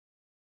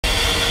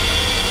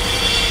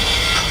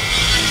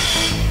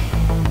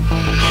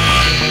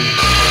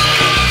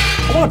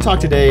want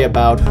to talk today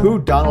about who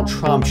Donald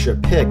Trump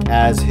should pick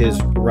as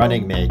his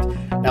running mate.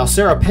 Now,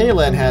 Sarah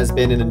Palin has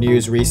been in the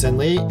news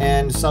recently,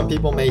 and some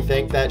people may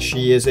think that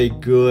she is a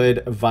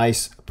good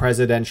vice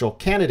presidential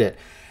candidate.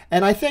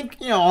 And I think,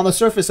 on the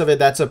surface of it,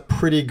 that's a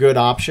pretty good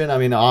option. I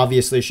mean,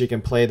 obviously, she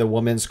can play the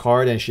woman's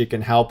card and she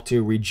can help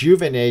to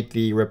rejuvenate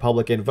the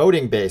Republican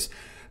voting base.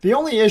 The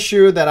only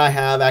issue that I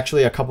have,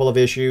 actually a couple of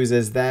issues,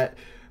 is that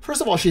first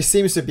of all, she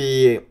seems to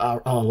be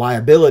a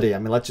liability. I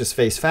mean, let's just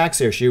face facts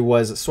here. She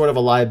was sort of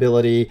a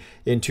liability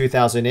in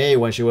 2008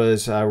 when she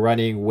was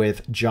running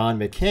with John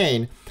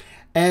McCain.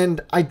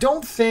 And I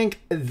don't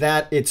think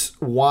that it's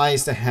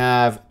wise to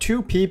have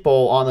two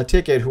people on the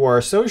ticket who are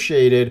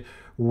associated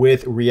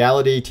with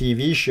reality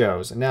TV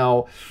shows.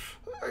 Now,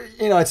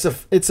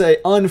 it's a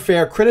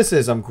unfair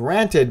criticism,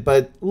 granted,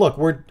 but look,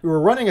 we're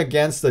running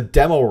against the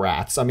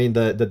Demo-rats. I mean,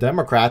 the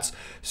Democrats.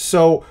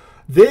 So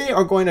they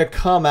are going to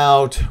come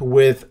out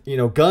with,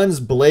 guns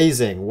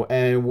blazing,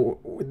 and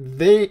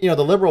they,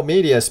 the liberal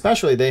media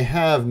especially, they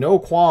have no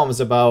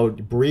qualms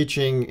about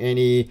breaching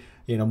any,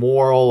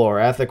 moral or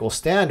ethical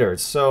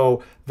standards.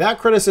 So that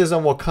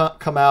criticism will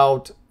come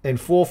out in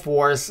full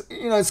force.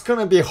 It's going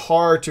to be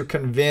hard to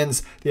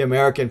convince the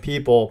American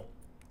people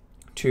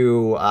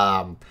to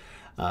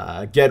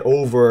get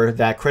over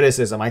that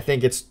criticism. I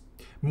think it's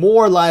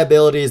more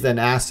liabilities than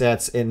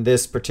assets in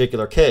this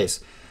particular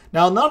case.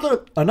 Now,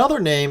 another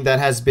name that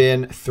has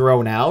been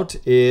thrown out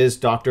is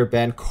Dr.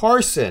 Ben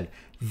Carson.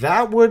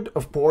 That would,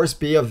 of course,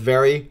 be a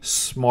very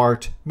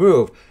smart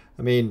move.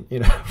 I mean,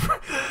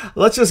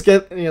 let's just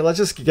get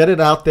it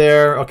out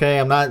there. Okay,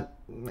 I'm not,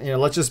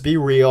 let's just be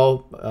real.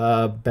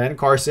 Ben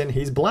Carson,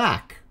 he's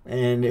black,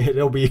 and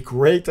it'll be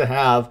great to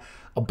have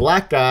a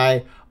black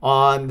guy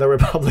on the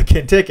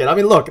Republican ticket. I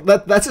mean, look,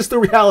 that's just the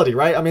reality,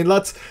 right? I mean,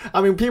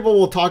 people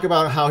will talk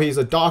about how he's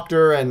a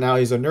doctor and now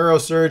he's a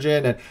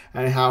neurosurgeon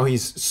and how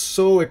he's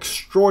so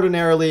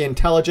extraordinarily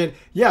intelligent.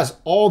 Yes,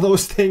 all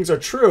those things are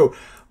true,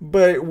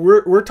 but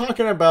we're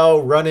talking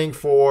about running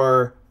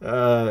for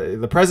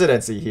the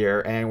presidency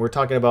here, and we're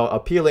talking about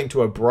appealing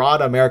to a broad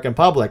American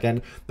public.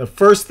 And the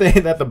first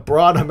thing that the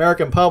broad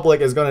American public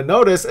is going to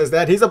notice is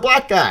that he's a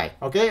black guy.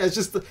 Okay,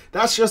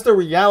 that's just the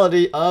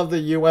reality of the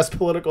U.S.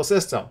 political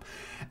system.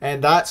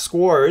 And that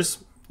scores,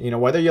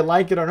 whether you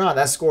like it or not,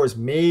 that scores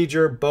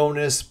major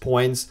bonus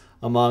points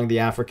among the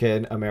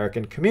African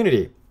American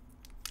community.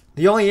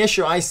 The only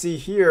issue I see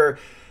here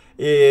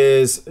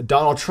is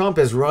Donald Trump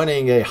is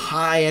running a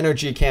high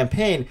energy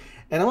campaign.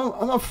 And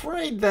I'm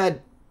afraid that,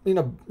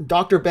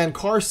 Dr. Ben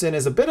Carson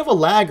is a bit of a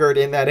laggard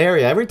in that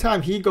area. Every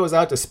time he goes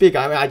out to speak,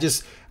 I mean,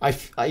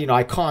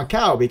 I conk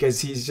out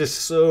because he's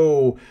just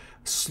so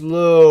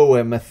slow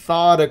and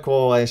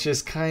methodical. It's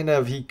just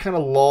he kind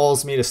of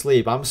lulls me to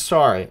sleep. I'm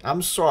sorry.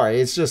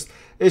 It's just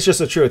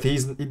the truth.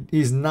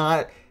 He's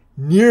not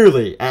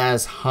nearly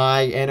as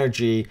high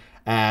energy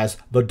as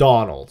the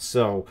Donald.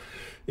 So,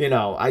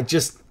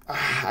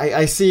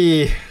 I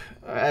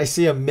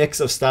see a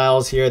mix of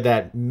styles here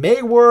that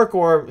may work,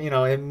 or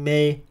it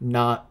may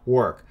not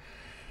work.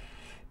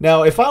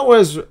 Now, if I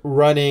was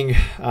running,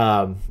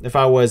 if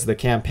I was the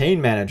campaign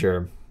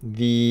manager,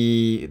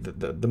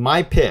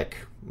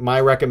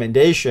 my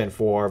recommendation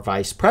for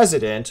vice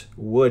president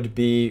would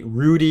be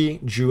Rudy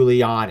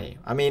Giuliani.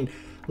 I mean,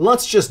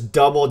 let's just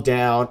double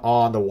down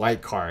on the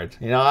white card.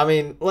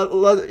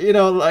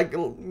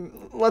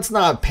 Let's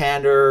not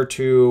pander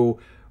to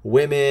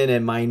women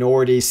and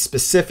minorities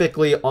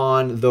specifically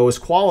on those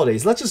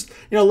qualities. Let's just,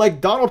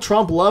 like Donald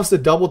Trump loves to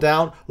double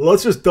down,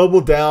 let's just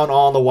double down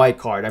on the white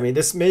card. I mean,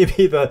 this may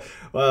be the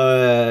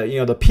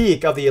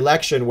peak of the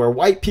election where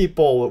white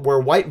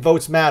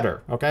votes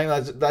matter. Okay,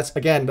 that's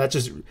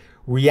just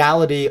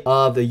reality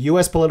of the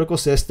U.S. political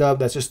system.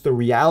 That's just the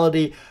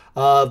reality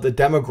of the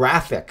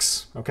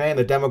demographics, okay, and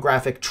the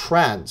demographic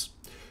trends.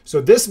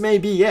 So this may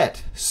be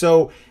it.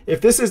 So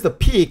if this is the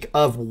peak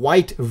of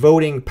white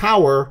voting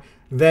power,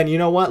 then you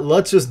know what?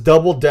 Let's just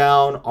double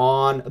down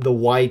on the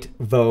white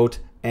vote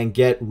and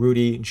get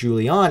Rudy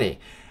Giuliani.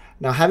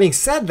 Now, having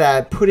said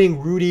that, putting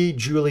Rudy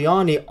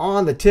Giuliani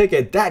on the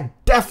ticket,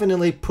 that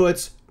definitely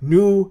puts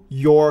New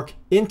York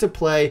into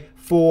play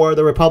for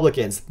the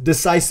Republicans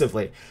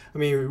decisively. I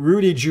mean,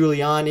 Rudy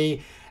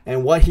Giuliani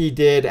and what he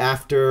did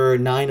after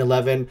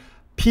 9/11,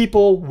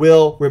 people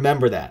will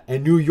remember that.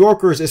 And New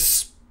Yorkers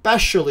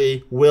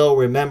especially will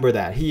remember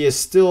that. He is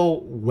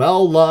still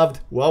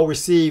well-loved,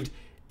 well-received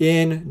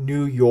in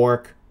New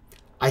York.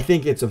 I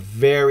think it's a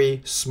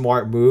very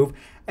smart move.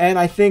 And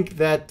I think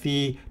that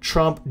the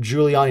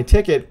Trump-Giuliani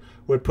ticket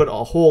would put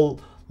a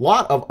whole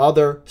lot of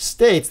other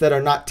states that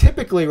are not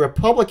typically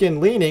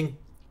Republican-leaning,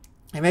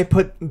 and may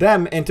put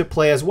them into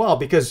play as well,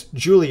 because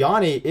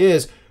Giuliani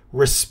is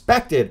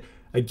respected,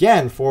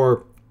 again,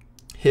 for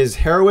his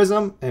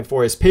heroism and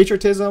for his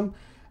patriotism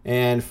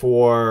and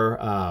for,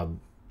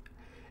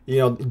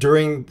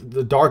 during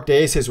the dark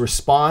days, his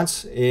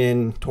response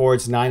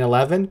towards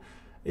 9/11,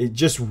 it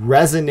just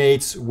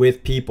resonates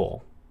with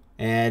people.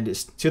 And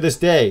to this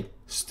day,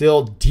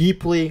 still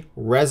deeply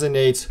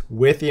resonates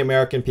with the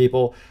American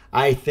people.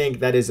 I think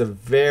that is a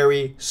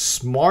very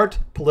smart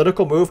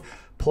political move.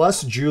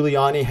 Plus,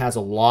 Giuliani has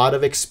a lot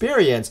of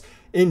experience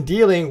in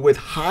dealing with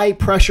high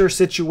pressure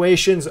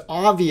situations,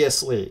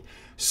 obviously.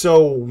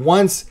 So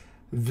once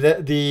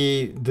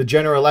the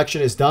general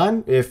election is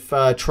done, if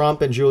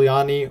Trump and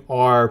Giuliani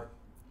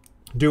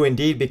do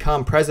indeed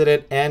become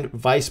president and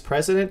vice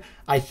president,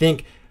 I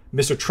think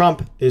Mr.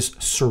 Trump is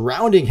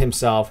surrounding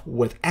himself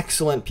with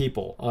excellent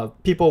people,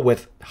 people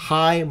with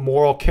high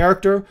moral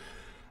character,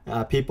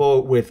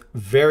 people with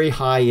very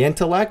high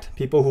intellect,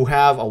 people who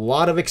have a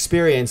lot of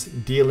experience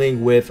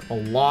dealing with a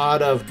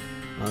lot of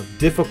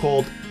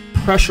difficult,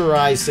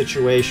 pressurized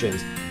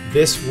situations.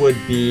 This would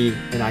be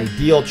an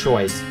ideal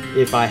choice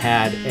if I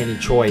had any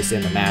choice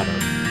in the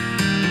matter.